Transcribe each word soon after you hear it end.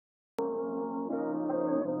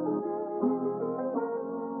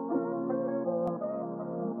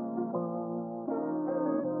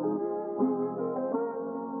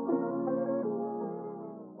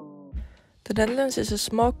The Netherlands is a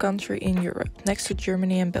small country in Europe, next to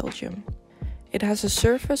Germany and Belgium. It has a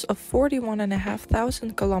surface of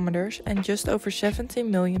 41,500 kilometers and just over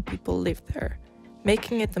 17 million people live there,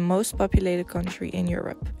 making it the most populated country in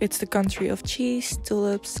Europe. It's the country of cheese,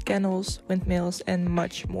 tulips, canals, windmills, and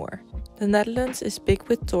much more. The Netherlands is big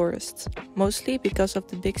with tourists, mostly because of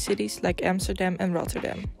the big cities like Amsterdam and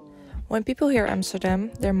Rotterdam. When people hear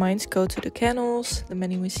Amsterdam, their minds go to the canals, the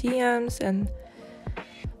many museums, and...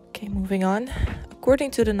 Okay, moving on.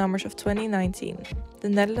 According to the numbers of 2019, the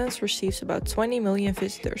Netherlands receives about 20 million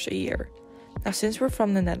visitors a year. Now, since we're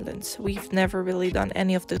from the Netherlands, we've never really done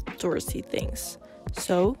any of the touristy things.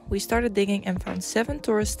 So, we started digging and found 7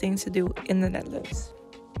 tourist things to do in the Netherlands.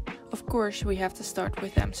 Of course, we have to start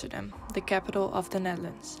with Amsterdam, the capital of the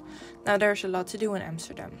Netherlands. Now, there's a lot to do in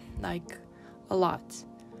Amsterdam, like a lot.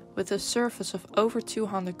 With a surface of over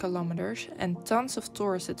 200 kilometers and tons of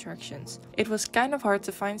tourist attractions, it was kind of hard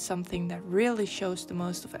to find something that really shows the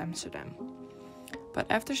most of Amsterdam.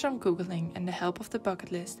 But after some googling and the help of the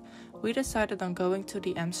Bucketlist, we decided on going to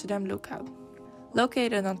the Amsterdam Lookout.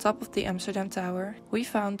 Located on top of the Amsterdam Tower, we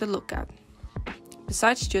found the Lookout.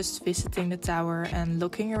 Besides just visiting the tower and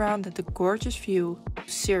looking around at the gorgeous view,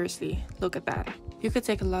 seriously, look at that. You could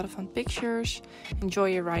take a lot of fun pictures,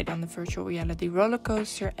 enjoy a ride on the virtual reality roller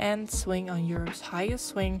coaster and swing on Europe's highest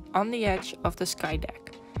swing on the edge of the sky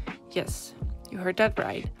deck. Yes, you heard that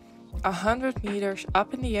right. 100 meters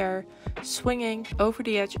up in the air, swinging over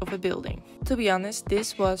the edge of a building. To be honest,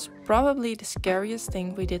 this was probably the scariest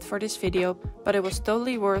thing we did for this video, but it was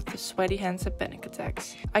totally worth the sweaty hands and panic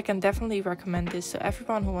attacks. I can definitely recommend this to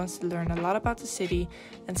everyone who wants to learn a lot about the city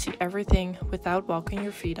and see everything without walking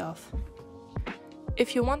your feet off.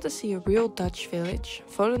 If you want to see a real Dutch village,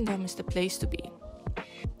 Volendam is the place to be.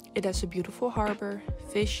 It has a beautiful harbor,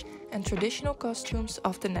 fish, and traditional costumes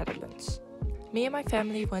of the Netherlands. Me and my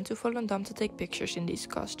family went to Volendam to take pictures in these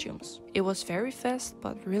costumes. It was very fast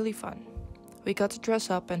but really fun. We got to dress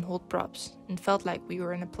up and hold props and felt like we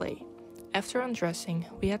were in a play. After undressing,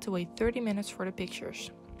 we had to wait 30 minutes for the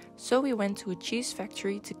pictures. So we went to a cheese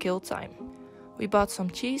factory to kill time. We bought some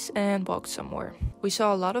cheese and walked some more. We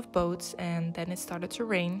saw a lot of boats and then it started to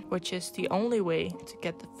rain, which is the only way to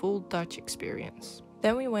get the full Dutch experience.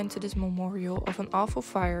 Then we went to this memorial of an awful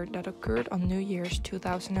fire that occurred on New Year's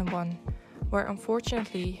 2001, where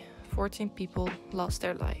unfortunately 14 people lost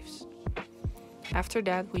their lives. After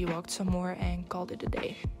that we walked some more and called it a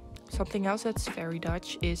day. Something else that's very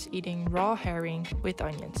Dutch is eating raw herring with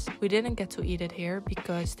onions. We didn't get to eat it here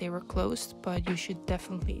because they were closed, but you should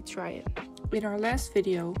definitely try it. In our last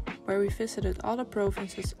video, where we visited all the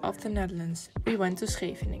provinces of the Netherlands, we went to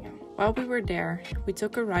Scheveningen. While we were there, we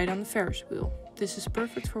took a ride on the Ferris wheel. This is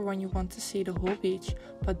perfect for when you want to see the whole beach,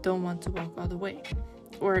 but don't want to walk all the way.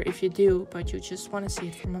 Or if you do, but you just want to see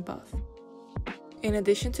it from above. In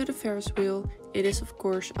addition to the Ferris wheel, it is of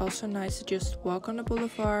course also nice to just walk on the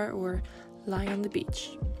boulevard or lie on the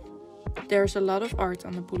beach. There's a lot of art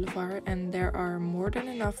on the boulevard and there are more than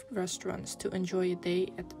enough restaurants to enjoy a day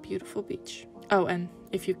at the beautiful beach. Oh, and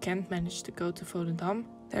if you can't manage to go to Volendam,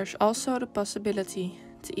 there's also the possibility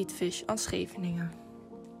to eat fish on Scheveningen.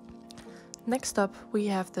 Next up, we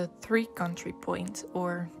have the 3-country point,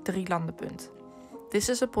 or Drielandenpunt. This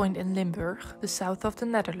is a point in Limburg, the south of the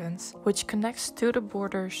Netherlands, which connects to the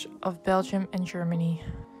borders of Belgium and Germany.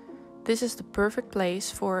 This is the perfect place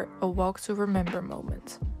for a walk to remember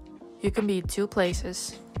moment. You can be at 2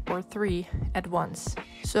 places, or 3 at once.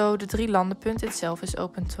 So the Drielandenpunt itself is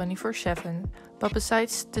open 24/7, but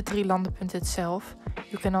besides the Drielandenpunt itself,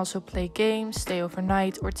 you can also play games, stay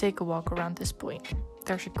overnight or take a walk around this point.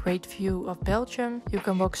 There's a great view of Belgium, you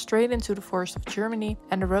can walk straight into the forest of Germany,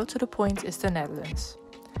 and the road to the point is the Netherlands.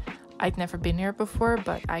 I'd never been here before,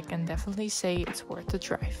 but I can definitely say it's worth the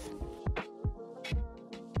drive.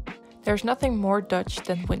 There's nothing more Dutch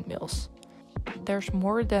than windmills. There's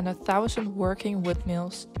more than 1,000 working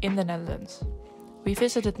windmills in the Netherlands. We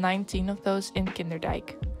visited 19 of those in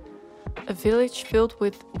Kinderdijk, a village filled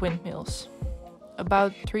with windmills.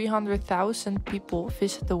 About 300,000 people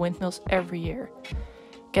visit the windmills every year.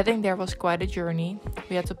 Getting there was quite a journey.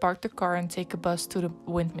 We had to park the car and take a bus to the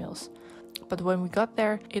windmills. But when we got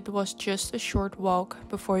there, it was just a short walk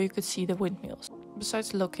before you could see the windmills.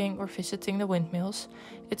 Besides looking or visiting the windmills,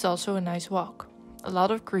 it's also a nice walk. A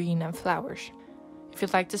lot of green and flowers. If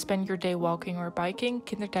you'd like to spend your day walking or biking,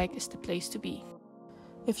 Kinderdijk is the place to be.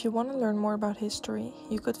 If you want to learn more about history,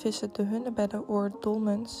 you could visit the Hunnebedden or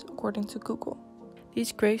dolmens according to Google.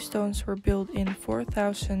 These gravestones were built in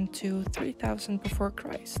 4000 to 3000 before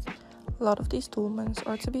Christ. A lot of these dolmens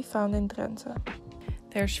are to be found in Drenthe.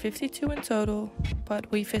 There's 52 in total, but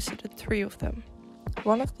we visited 3 of them.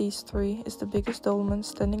 One of these three is the biggest dolmen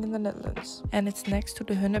standing in the Netherlands, and it's next to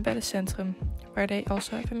the Hunebedden, where they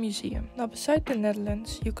also have a museum. Now beside the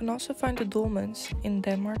Netherlands, you can also find the dolmens in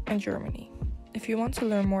Denmark and Germany. If you want to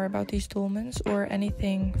learn more about these dolmens or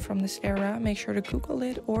anything from this era, make sure to Google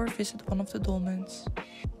it or visit one of the dolmens.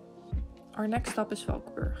 Our next stop is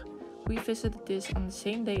Valkenburg. We visited this on the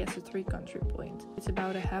same day as the Three Country Point. It's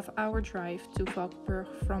about a half-hour drive to Valkenburg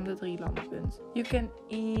from the Drielandenpunt. You can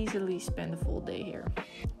easily spend a full day here.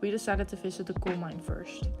 We decided to visit the coal mine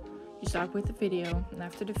first. You start with the video, and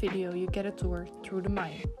after the video you get a tour through the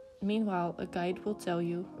mine. Meanwhile, a guide will tell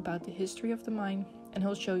you about the history of the mine and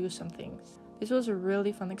he'll show you some things. This was a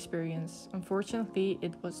really fun experience. Unfortunately,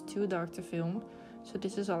 it was too dark to film, so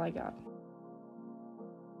this is all I got.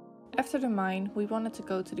 After the mine, we wanted to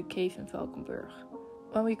go to the cave in Valkenburg.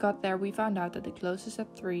 When we got there, we found out that it closes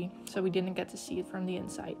at 3, so we didn't get to see it from the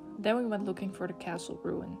inside. Then we went looking for the castle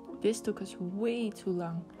ruin. This took us way too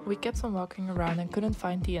long. We kept on walking around and couldn't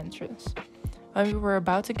find the entrance. When we were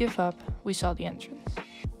about to give up, we saw the entrance.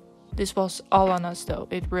 This was all on us though,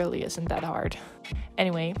 it really isn't that hard.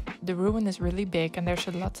 Anyway, the ruin is really big and there's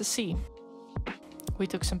a lot to see. We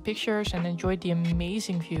took some pictures and enjoyed the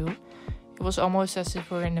amazing view. It was almost as if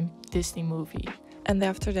we were in a Disney movie. And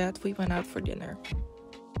after that we went out for dinner.